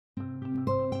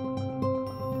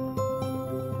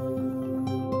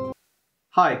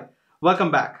Hi, welcome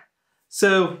back.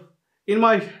 So in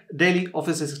my daily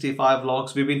Office 365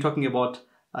 logs, we've been talking about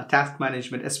task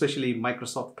management, especially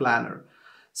Microsoft Planner.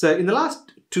 So in the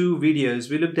last two videos,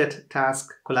 we looked at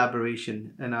task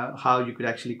collaboration and how you could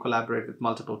actually collaborate with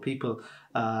multiple people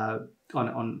on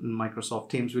Microsoft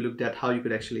Teams. We looked at how you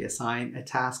could actually assign a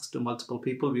task to multiple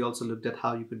people. We also looked at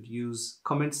how you could use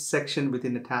comments section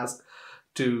within a task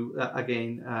to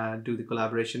do the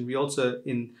collaboration. We also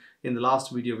in the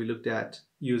last video we looked at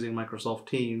using Microsoft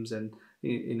Teams and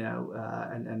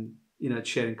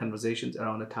sharing conversations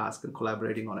around a task and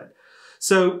collaborating on it.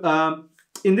 So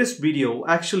in this video,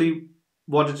 I actually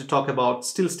wanted to talk about,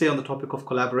 still stay on the topic of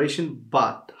collaboration,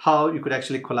 but how you could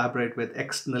actually collaborate with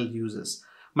external users.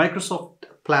 Microsoft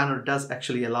Planner does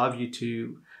actually allow you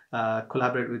to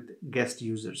collaborate with guest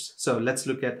users. So let's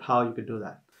look at how you could do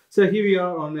that. So here we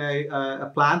are on a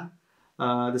plan,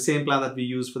 the same plan that we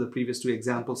used for the previous two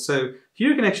examples. So here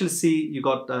you can actually see you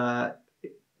got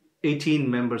 18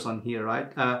 members on here,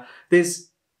 right? There's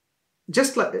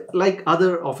just like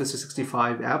other Office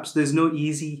 365 apps, there's no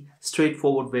easy,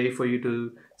 straightforward way for you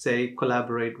to say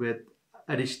collaborate with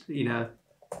additional,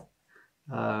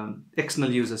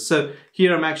 external users. So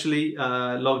here I'm actually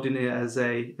logged in as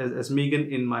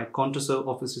Megan in my Contoso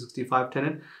Office 365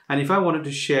 tenant, and if I wanted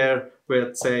to share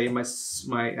with, say, my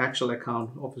actual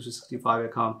account, Office 365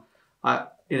 account, I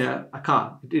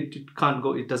can't. It can't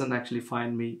go. It doesn't actually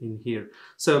find me in here.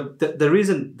 So the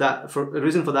reason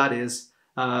for that is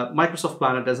Microsoft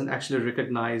Planner doesn't actually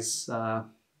recognize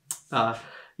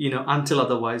until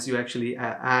otherwise you actually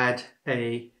add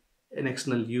an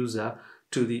external user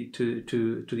to the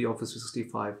Office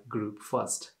 365 group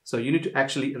first. So you need to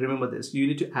actually remember this. You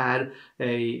need to add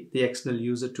the external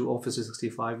user to Office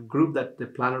 365 group that the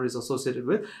planner is associated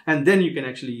with, and then you can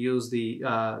actually use the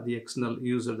external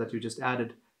user that you just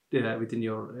added within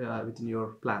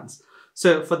your plans.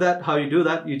 So for that, how you do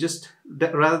that, you just,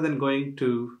 rather than going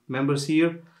to members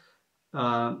here,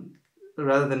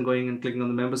 rather than going and clicking on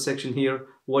the members section here,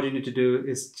 what you need to do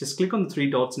is just click on the three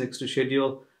dots next to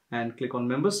schedule and click on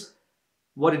members.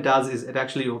 What it does is it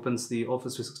actually opens the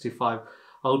Office 365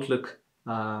 Outlook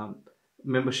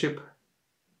membership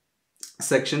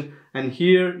section, and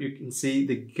here you can see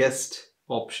the guest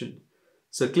option.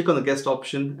 So click on the guest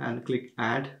option and click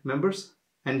add members,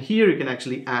 and here you can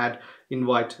actually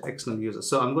invite external users.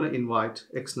 So I'm going to invite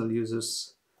external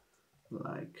users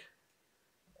like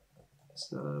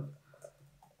so,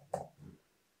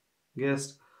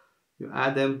 guest, you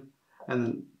add them and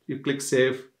then you click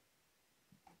save.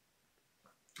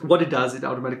 What it does, it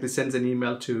automatically sends an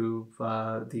email to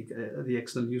the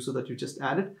external user that you just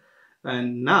added.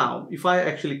 And now if I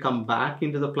actually come back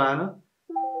into the planner,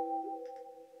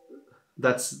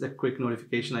 that's the quick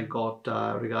notification I got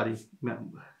regarding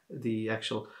the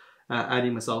actual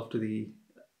adding myself to the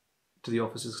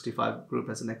Office 365 group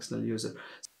as an external user.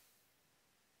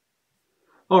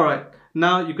 All right,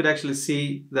 now you could actually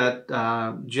see that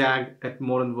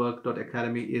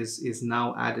jag@modernwork.academy is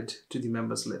now added to the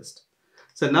members list.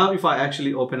 So now if I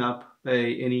actually open up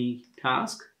any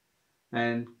task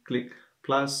and click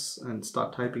plus and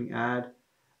start typing add,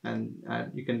 and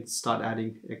you can start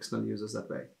adding external users that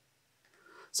way.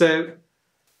 So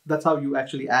that's how you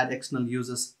actually add external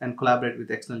users and collaborate with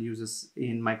external users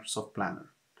in Microsoft Planner.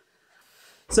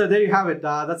 So there you have it.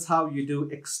 That's how you do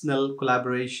external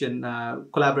collaboration,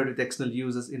 collaborate with external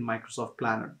users in Microsoft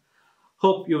Planner.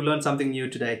 Hope you've learned something new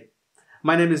today.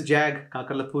 My name is Jag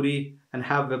Kakarlapudi and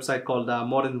have a website called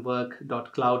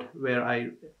modernwork.cloud where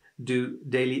I do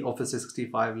daily Office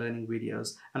 365 learning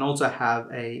videos, and also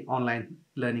have an online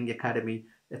learning academy.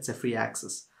 It's a free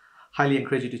access. Highly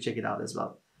encourage you to check it out as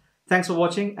well. Thanks for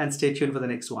watching and stay tuned for the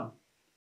next one.